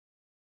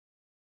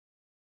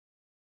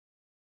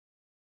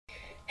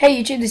Hey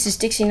YouTube, this is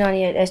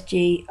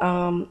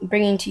Dixie98SG,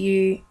 bringing to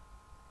you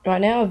right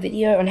now a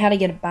video on how to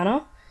get a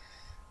banner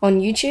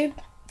on YouTube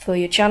for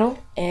your channel,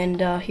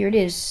 and here it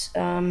is.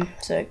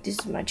 So this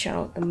is my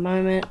channel at the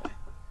moment.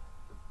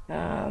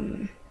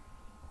 Yeah,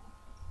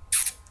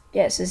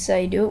 so this is how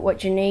you do it.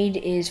 What you need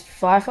is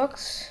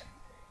Firefox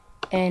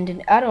and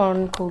an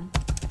add-on called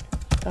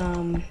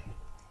for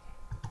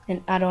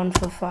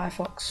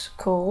Firefox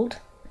called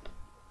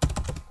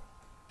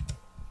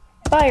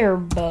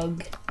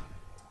Firebug.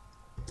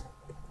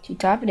 You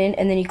type it in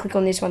and then you click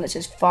on this one that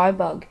says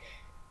Firebug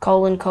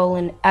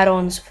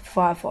add-ons for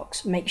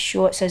Firefox. Make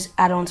sure it says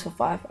add-ons for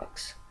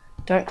Firefox.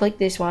 Don't click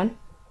this one,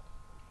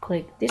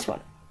 click this one.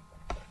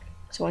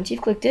 So once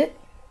you've clicked it,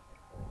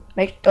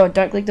 don't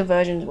click the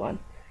versions one,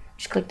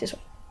 just click this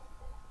one.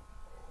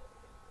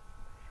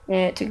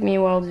 Yeah, it took me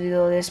a while to do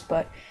all this,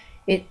 but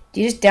you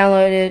just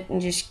download it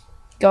and just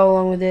go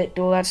along with it,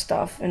 do all that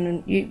stuff,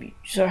 and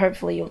so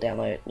hopefully you'll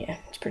download it. Yeah,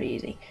 it's pretty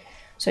easy.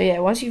 So yeah,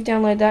 once you've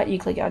downloaded that, you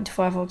click add to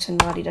Firefox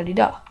and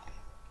la-di-da-di-da.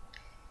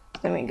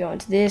 Then we can go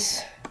into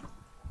this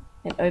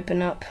and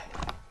open up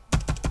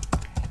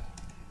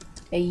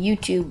a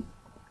YouTube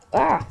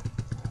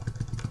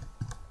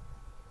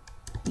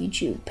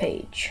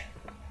page.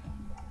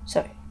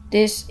 So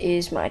this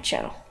is my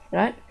channel,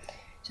 right?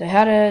 So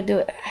how to do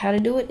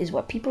it is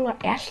what people are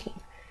asking.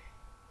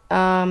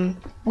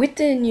 With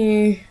the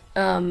new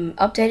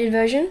updated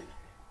version,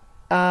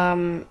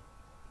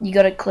 you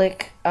gotta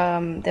click,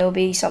 there will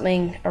be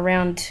something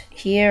around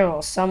here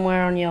or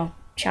somewhere on your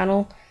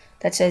channel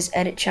that says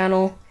edit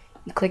channel.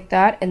 You click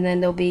that and then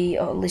there'll be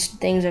a list of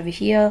things over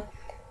here.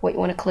 What you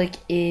want to click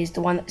is the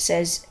one that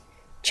says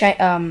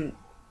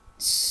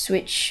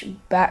switch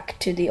back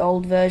to the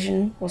old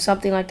version or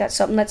something like that.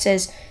 Something that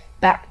says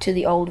back to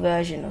the old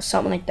version or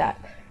something like that.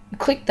 You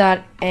click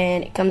that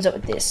and it comes up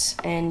with this,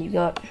 and you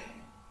got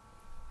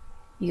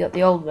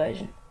the old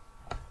version.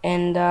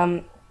 And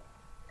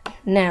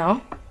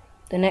now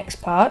the next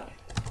part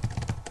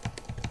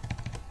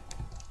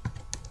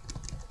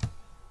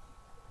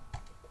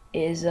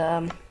is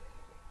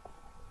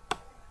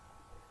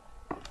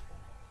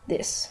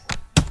this.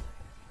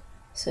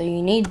 So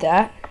you need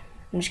that.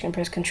 I'm just gonna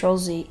press Control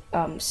Z,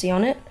 C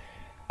on it.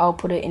 I'll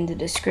put it in the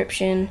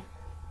description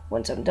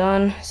once I'm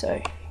done.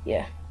 So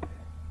yeah,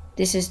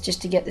 this is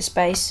just to get the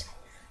space.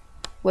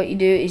 What you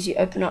do is you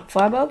open up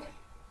Firebug,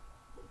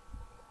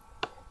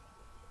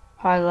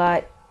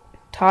 highlight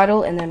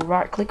title, and then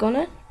right click on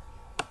it,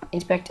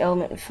 inspect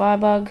element with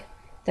Firebug.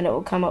 Then it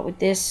will come up with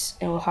this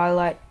and will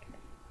highlight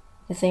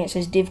the thing that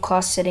says div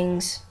class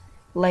settings,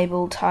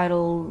 label,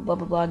 title, blah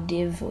blah blah,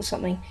 div or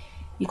something.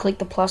 You click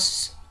the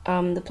plus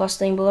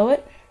thing below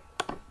it,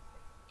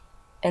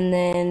 and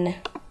then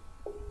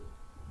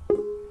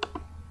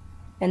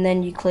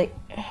you click,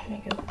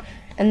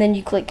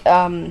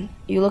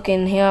 you look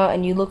in here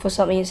and you look for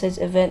something that says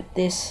event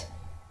this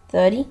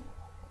 30.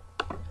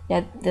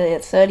 Now the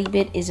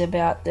 30-bit is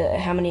about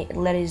how many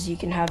letters you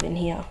can have in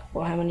here,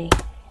 or how many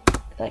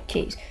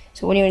keys.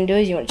 So what you want to do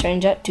is you want to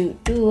change that to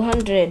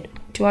 200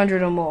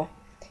 or more.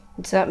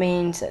 And so that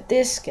means that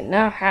this can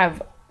now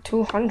have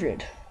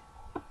 200.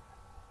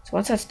 So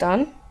once that's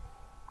done,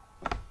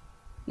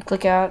 you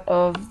click out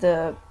of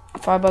the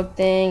Firebug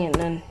thing and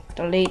then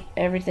delete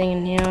everything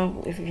in here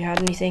if you had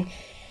anything.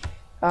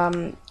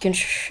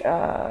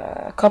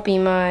 Copy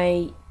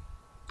my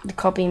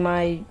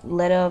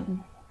letter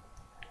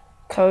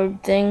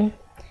code thing,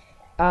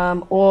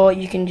 or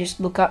you can just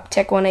look up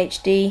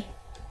Tech1HD,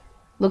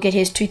 look at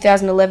his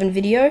 2011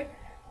 video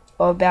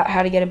about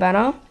how to get a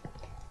banner,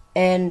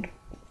 and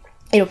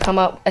it'll come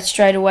up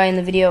straight away in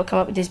the video. It'll come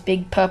up with this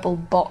big purple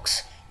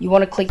box. You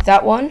want to click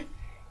that one,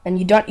 and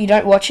you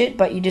don't watch it,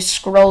 but you just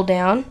scroll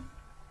down.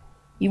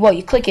 You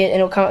click it and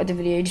it'll come up with the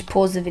video. You just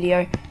pause the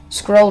video,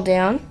 scroll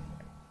down,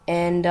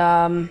 and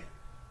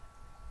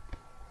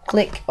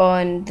click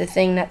on the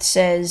thing that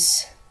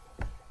says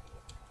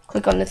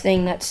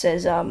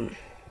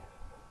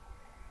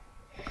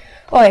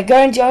oh yeah,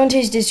 go into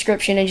his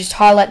description and just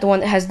highlight the one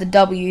that has the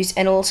W's,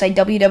 and it'll say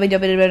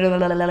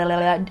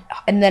www,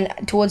 and then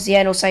towards the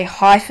end it'll say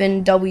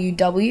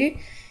 -ww.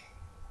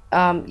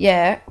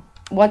 Yeah,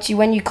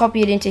 when you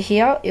copy it into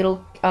here,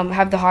 it'll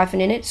have the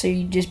hyphen in it, so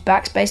you just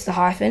backspace the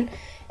hyphen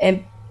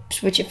and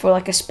switch it for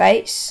like a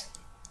space.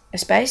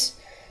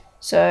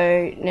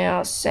 So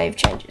now save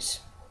changes.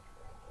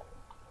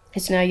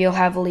 So now you'll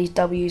have all these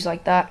W's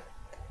like that.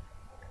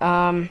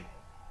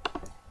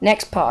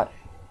 Next part,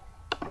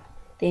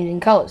 themes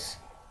and colors.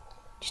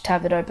 Just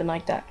have it open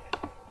like that.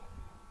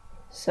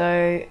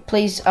 So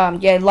please,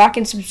 yeah, like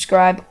and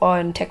subscribe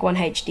on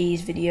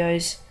Tech1HD's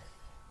videos.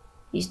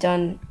 He's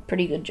done a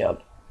pretty good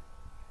job.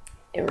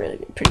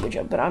 Pretty good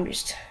job, but I'm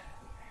just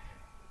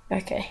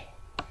okay.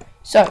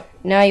 So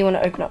now you want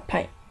to open up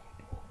Paint.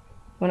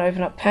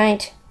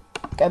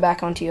 Go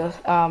back onto your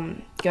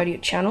go to your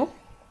channel.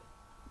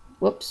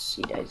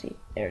 Whoopsie daisy,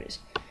 there it is.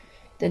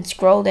 Then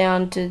scroll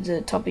down to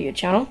the top of your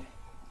channel.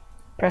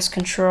 Press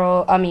print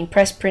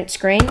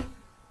screen.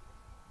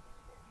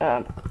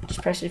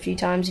 Just press it a few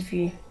times if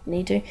you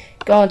need to.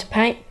 Go into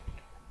Paint.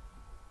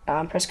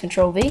 press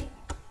Control V,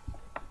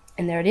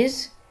 and there it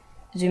is.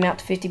 Zoom out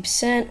to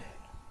 50%.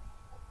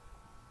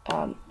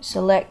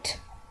 Select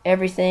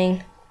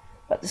everything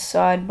but the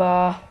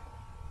sidebar,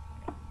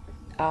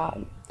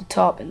 the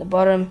top and the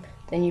bottom.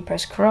 Then you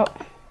press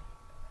crop.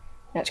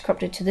 That's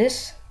cropped it to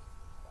this.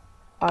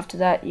 After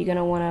that, you're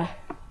gonna wanna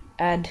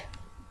add.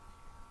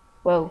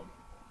 Whoa,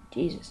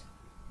 Jesus.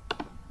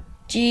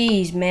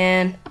 Jeez,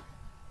 man.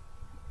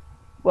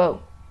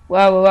 Whoa,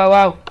 whoa, whoa, whoa,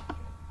 whoa.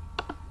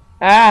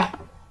 Ah!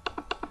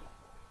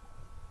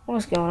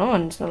 What's going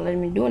on? It's not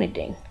letting me do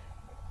anything.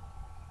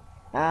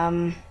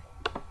 Just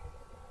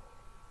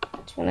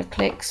wanna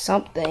click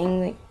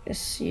something.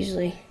 It's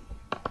usually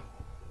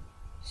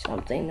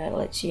something that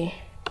lets you.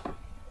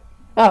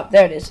 Oh,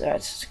 there it is.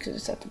 It's because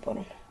it's at the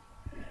bottom.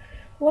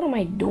 What am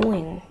I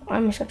doing?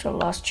 I'm such a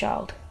lost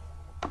child.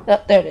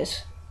 Oh, there it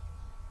is.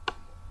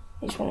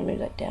 You just want to move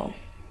that down.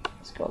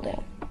 Scroll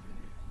down.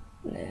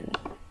 And then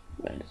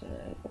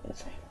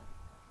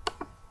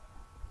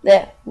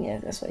there. Yeah,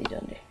 that's what you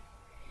don't do.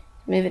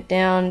 Move it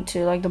down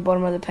to like the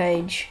bottom of the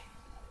page.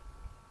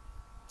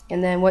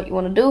 And then what you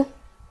want to do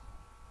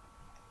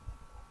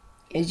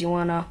is you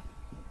want to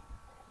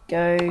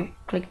go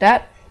click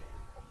that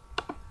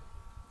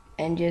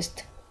and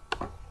just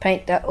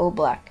paint that all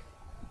black.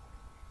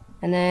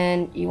 And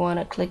then you want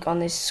to click on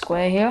this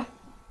square here.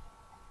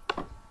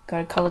 Go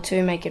to color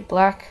 2, make it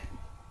black.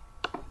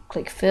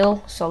 Click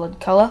fill,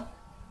 solid color.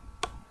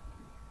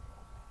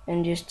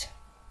 And just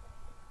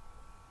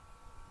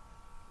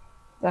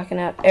blacken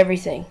out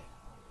everything.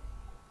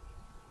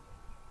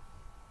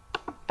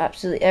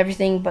 Absolutely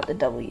everything but the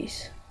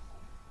W's.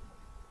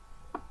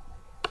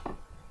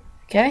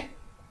 Okay?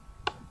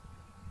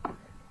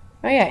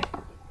 Okay.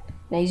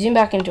 Now you zoom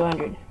back into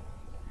 100.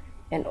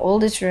 And all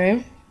this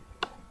room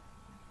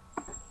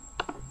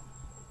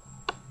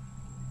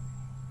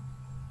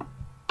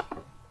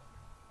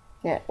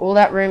all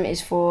that room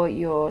is for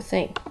your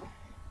thing.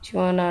 So you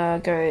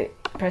wanna go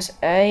press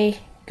A,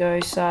 go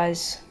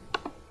size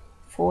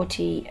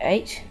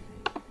 48.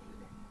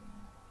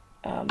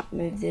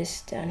 Move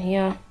this down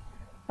here.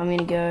 I'm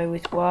gonna go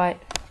with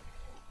white.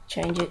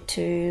 Change it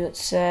to,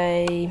 let's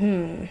say,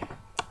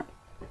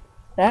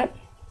 that.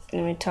 I'm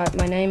gonna type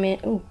my name in.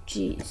 Oh,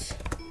 jeez.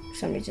 For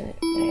some reason,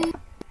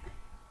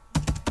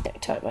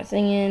 type my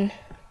thing in.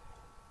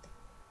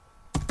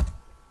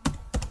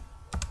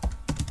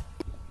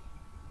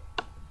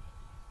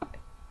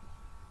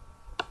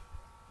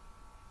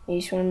 You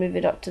just want to move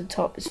it up to the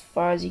top as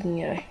far as you can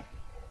go.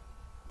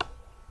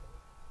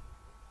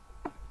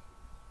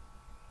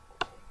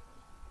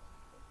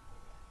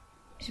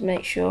 Just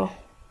make sure.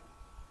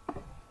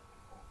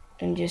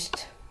 And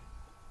just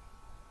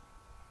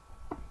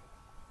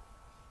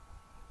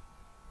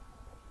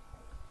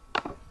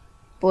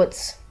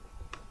butts.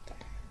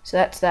 So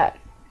that's that.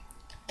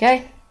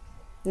 Okay.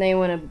 Now you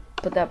want to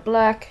put that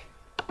black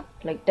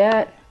like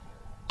that,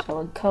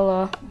 solid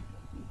color,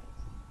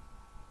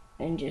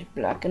 and just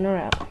blacken her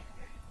out.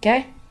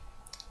 Okay.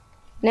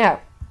 Now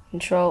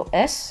Control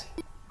S,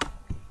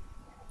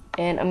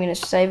 and I'm gonna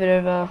save it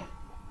over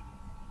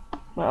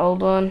my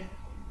old one.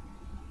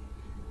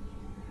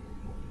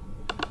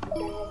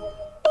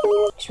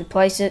 Just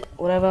replace it,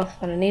 whatever.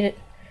 I don't need it.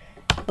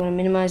 I'm gonna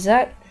minimize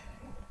that.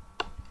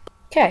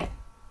 Okay.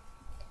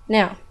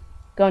 Now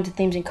go into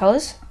themes and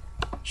colors.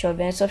 Show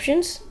advanced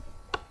options.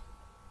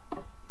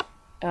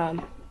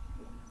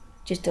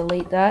 Just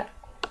delete that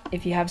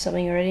if you have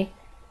something already.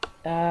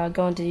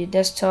 Go into your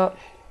desktop.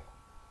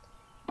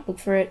 Look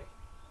for it.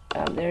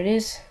 There it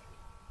is.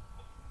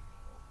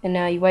 And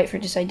now you wait for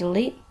it to say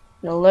delete.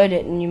 It'll load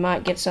it, and you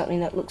might get something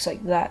that looks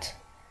like that.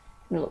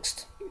 It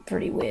looks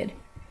pretty weird.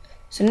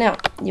 So now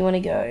you want to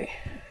go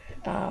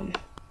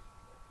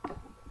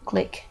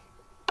click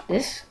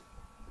this.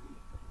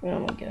 Oh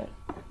my god,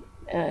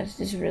 this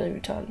is really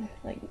retarded.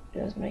 Like, it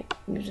does make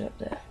moves up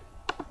there.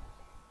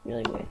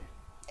 Really weird.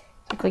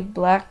 So click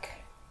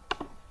black.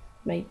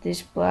 Make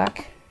this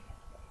black.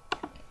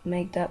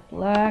 Make that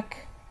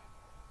black.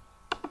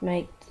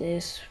 Make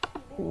this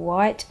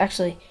white.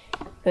 Actually,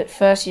 but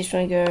first you just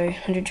want to go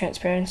 100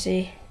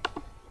 transparency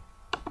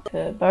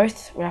for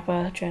both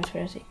wrapper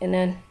transparency, and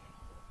then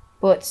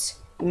butts.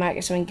 You might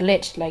get something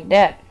glitched like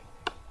that.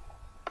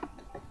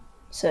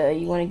 So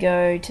you want to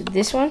go to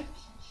this one,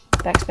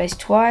 backspace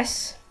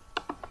twice.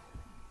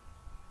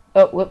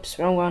 Oh, whoops,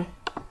 wrong one.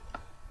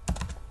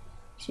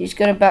 So you just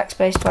go to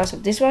backspace twice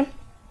of this one,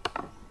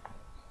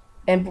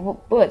 and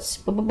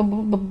butts.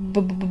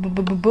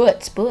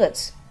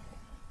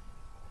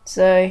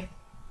 So you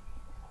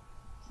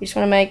just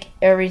want to make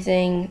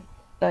everything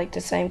like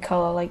the same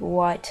color, like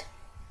white.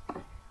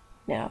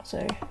 Now,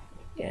 so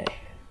yeah,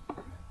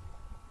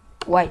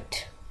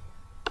 white,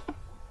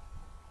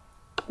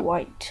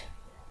 white,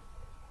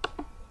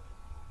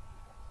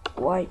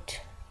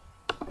 white,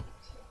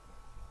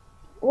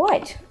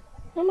 white.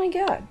 Oh my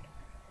god!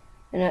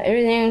 And now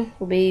everything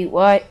will be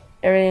white.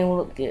 Everything will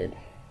look good.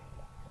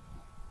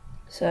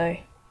 So,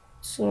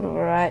 sort of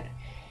alright.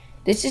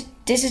 This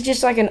is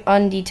just like an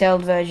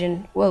undetailed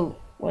version. Whoa,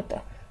 what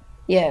the?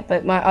 Yeah,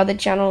 but my other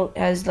channel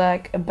has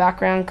like a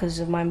background because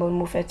of my Modern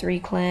Warfare 3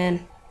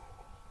 clan.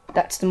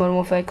 That's the Modern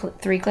Warfare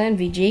 3 clan,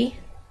 VG.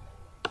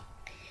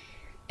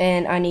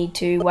 And I need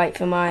to wait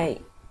for my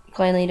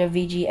clan leader,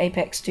 VG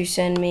Apex, to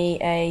send me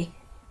a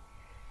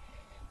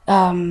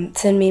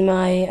send me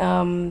my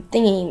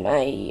thingy,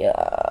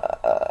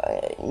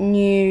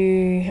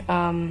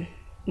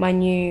 my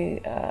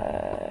new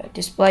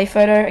display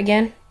photo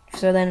again,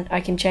 so then I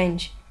can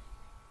change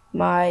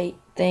my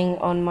thing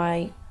on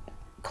my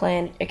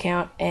clan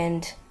account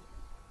and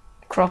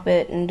crop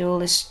it and do all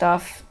this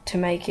stuff to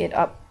make it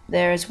up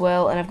there as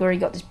well. And I've already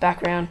got this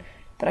background,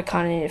 but I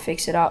kind of need to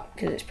fix it up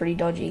because it's pretty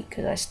dodgy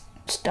because I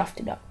stuffed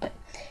it up. But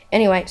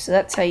anyway, so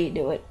that's how you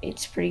do it.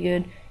 It's pretty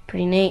good,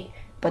 pretty neat,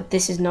 but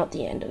this is not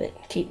the end of it.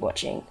 Keep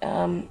watching.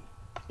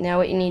 Now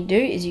what you need to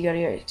do is you got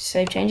to go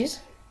save changes.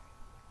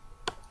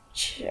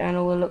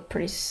 Channel will look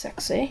pretty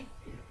sexy,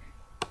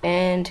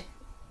 and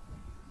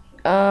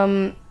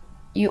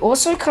you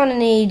also kind of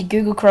need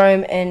Google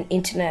Chrome and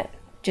internet,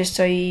 just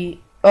so you,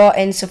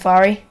 and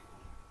Safari,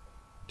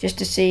 just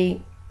to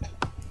see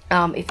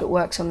if it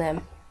works on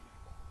them.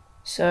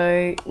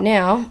 So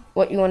now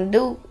what you want to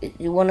do is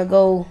you want to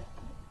go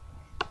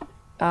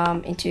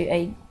into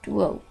a,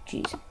 whoa,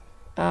 jeez,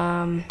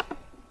 oh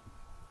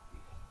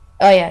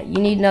yeah,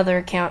 you need another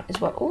account as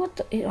well. Oh, what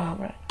the, oh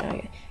right,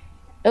 okay.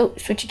 Oh,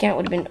 switch account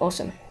would have been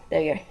awesome. There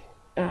you go.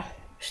 Oh,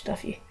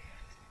 stuff you.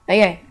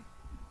 Okay,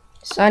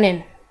 sign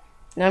in.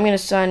 Now I'm going to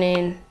sign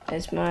in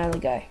as my other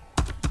guy.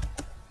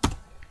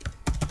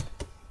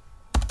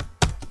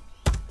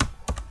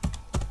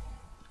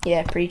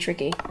 Yeah, pretty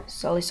tricky.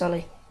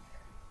 Solly.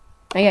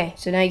 Okay,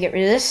 so now you get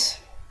rid of this.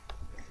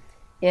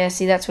 Yeah,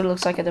 see, that's what it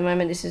looks like at the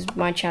moment. This is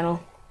my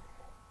channel.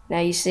 Now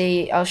you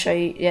see, I'll show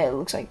you. Yeah, it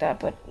looks like that,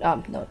 but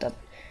no, it doesn't.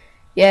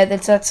 Yeah,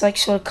 that's like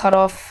sort of cut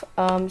off.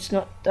 It's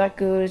not that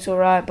good. It's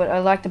alright, but I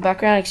like the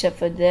background except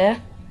for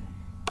there.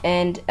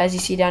 And as you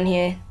see down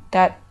here,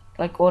 that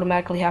like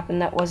automatically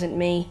happened. That wasn't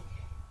me.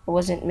 It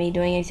wasn't me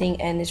doing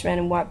anything. And this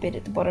random white bit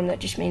at the bottom, that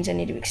just means I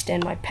need to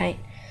extend my paint.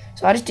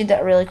 So I just did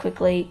that really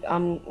quickly.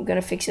 I'm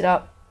gonna fix it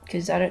up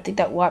because I don't think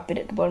that white bit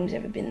at the bottom has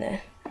ever been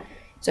there.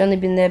 It's only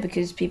been there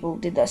because people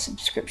did that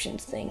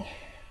subscriptions thing.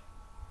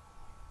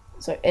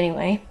 So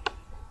anyway.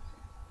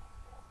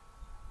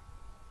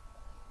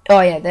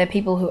 Oh yeah, they're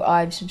people who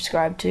I've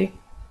subscribed to.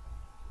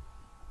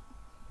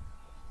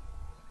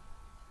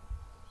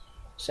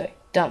 So,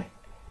 done.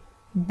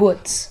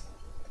 But,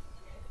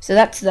 so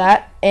that's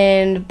that,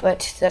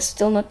 but that's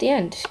still not the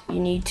end.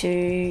 You need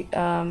to,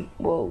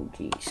 whoa,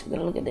 jeez,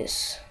 gotta look at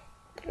this.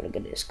 Gotta look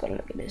at this.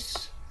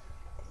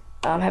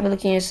 Have a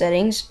look in your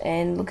settings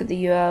and look at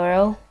the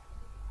URL.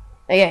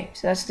 Okay,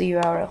 so that's the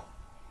URL.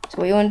 So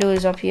what you want to do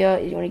is up here,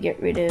 you want to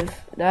get rid of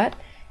that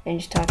and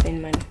just type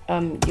in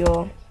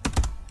your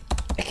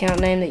account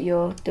name that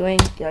you're doing,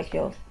 like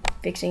you're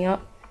fixing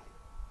up.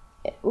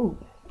 Ooh,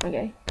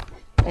 okay,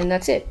 and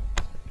that's it.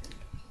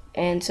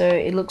 And so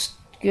it looks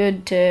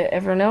good to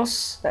everyone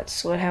else.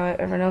 That's how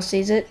everyone else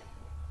sees it.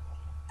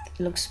 It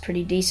looks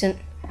pretty decent.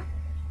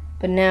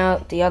 But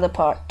now the other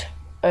part.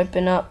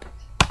 Open up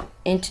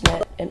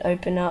internet and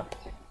open up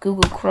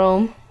Google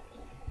Chrome.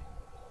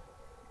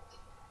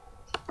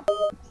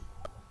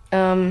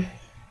 No.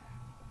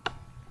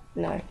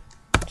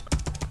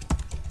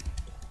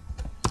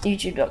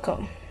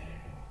 YouTube.com.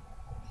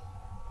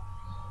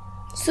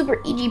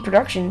 Super EG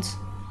Productions.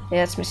 Yeah,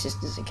 that's my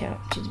sister's account.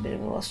 She's a bit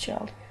of a lost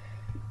child.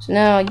 So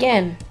now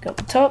again, go up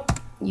the top,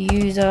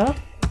 user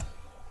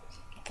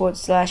 /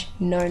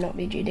 no, not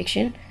VG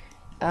Addiction.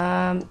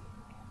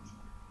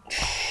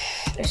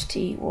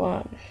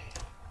 ST1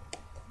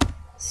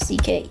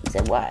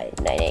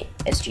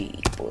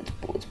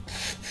 CKZY98SG.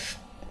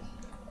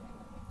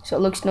 So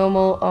it looks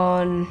normal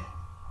on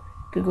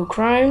Google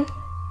Chrome.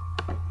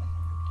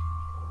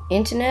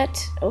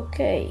 Internet,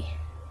 okay.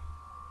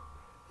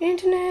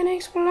 Internet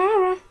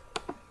Explorer.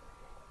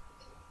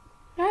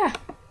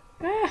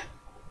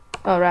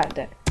 Oh, right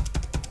there.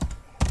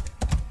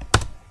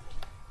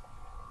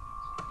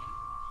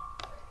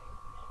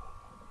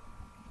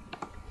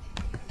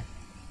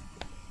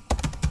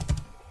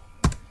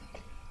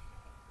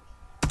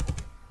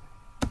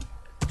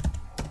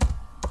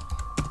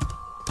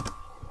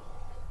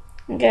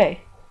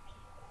 Okay,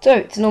 so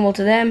it's normal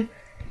to them.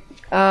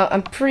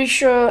 I'm pretty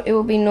sure it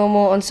will be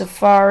normal on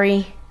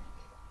Safari,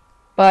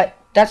 but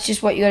that's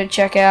just what you got to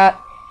check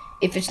out.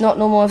 If it's not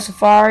normal on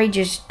Safari,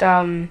 just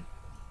go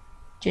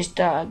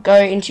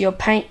into your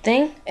paint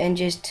thing and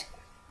just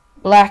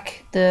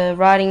black the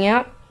writing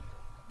out.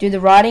 Do the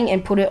writing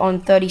and put it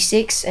on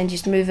 36 and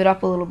just move it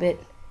up a little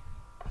bit.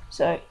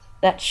 So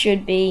that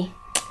should be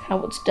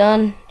how it's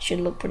done. Should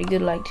look pretty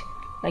good like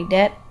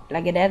that.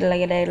 Like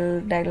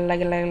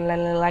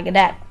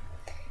that.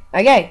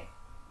 Okay.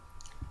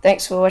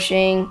 Thanks for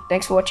watching,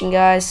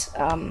 guys.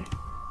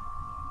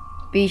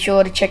 Be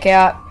sure to check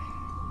out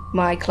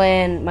my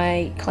clan's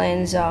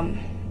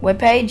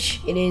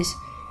webpage. It is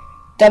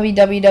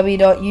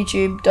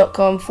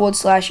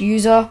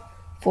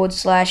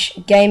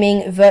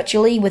www.youtube.com/user/gaming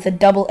virtually with a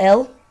double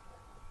L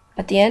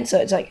at the end. So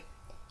it's like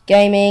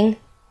Gaming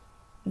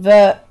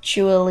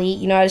Virtually.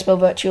 You know how to spell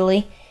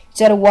virtually.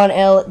 Instead of one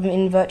L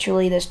in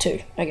virtually, there's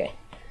two. Okay.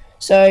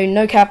 So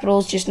no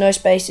capitals, just no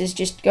spaces.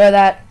 Just go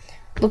that,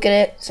 look at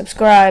it,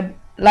 subscribe,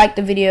 like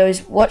the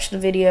videos, watch the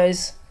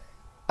videos.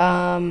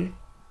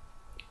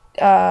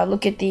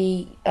 Look at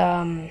the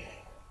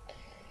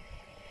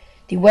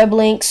web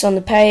links on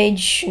the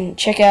page and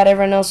check out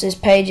everyone else's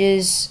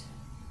pages.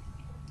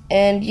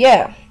 And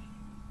yeah,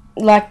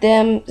 like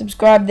them, and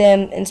subscribe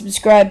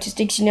to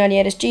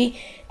Stixie98SG.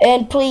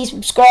 And please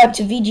subscribe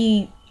to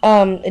VG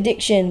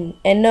Addiction.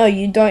 And no,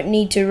 you don't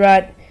need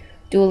to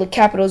do all the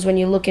capitals when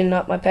you're looking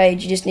up my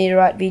page. You just need to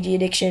write VG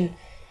Addiction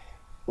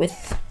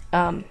with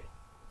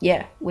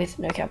with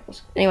no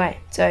capitals. Anyway,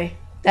 so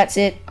that's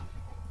it.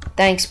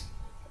 Thanks.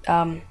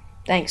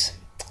 Thanks.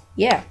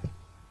 Yeah.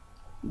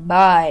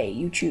 Bye,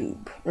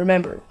 YouTube.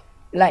 Remember,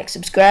 like,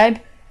 subscribe,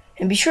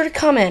 and be sure to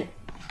comment.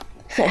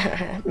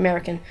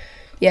 American.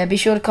 Yeah, be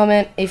sure to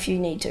comment if you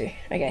need to.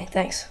 Okay,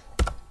 thanks.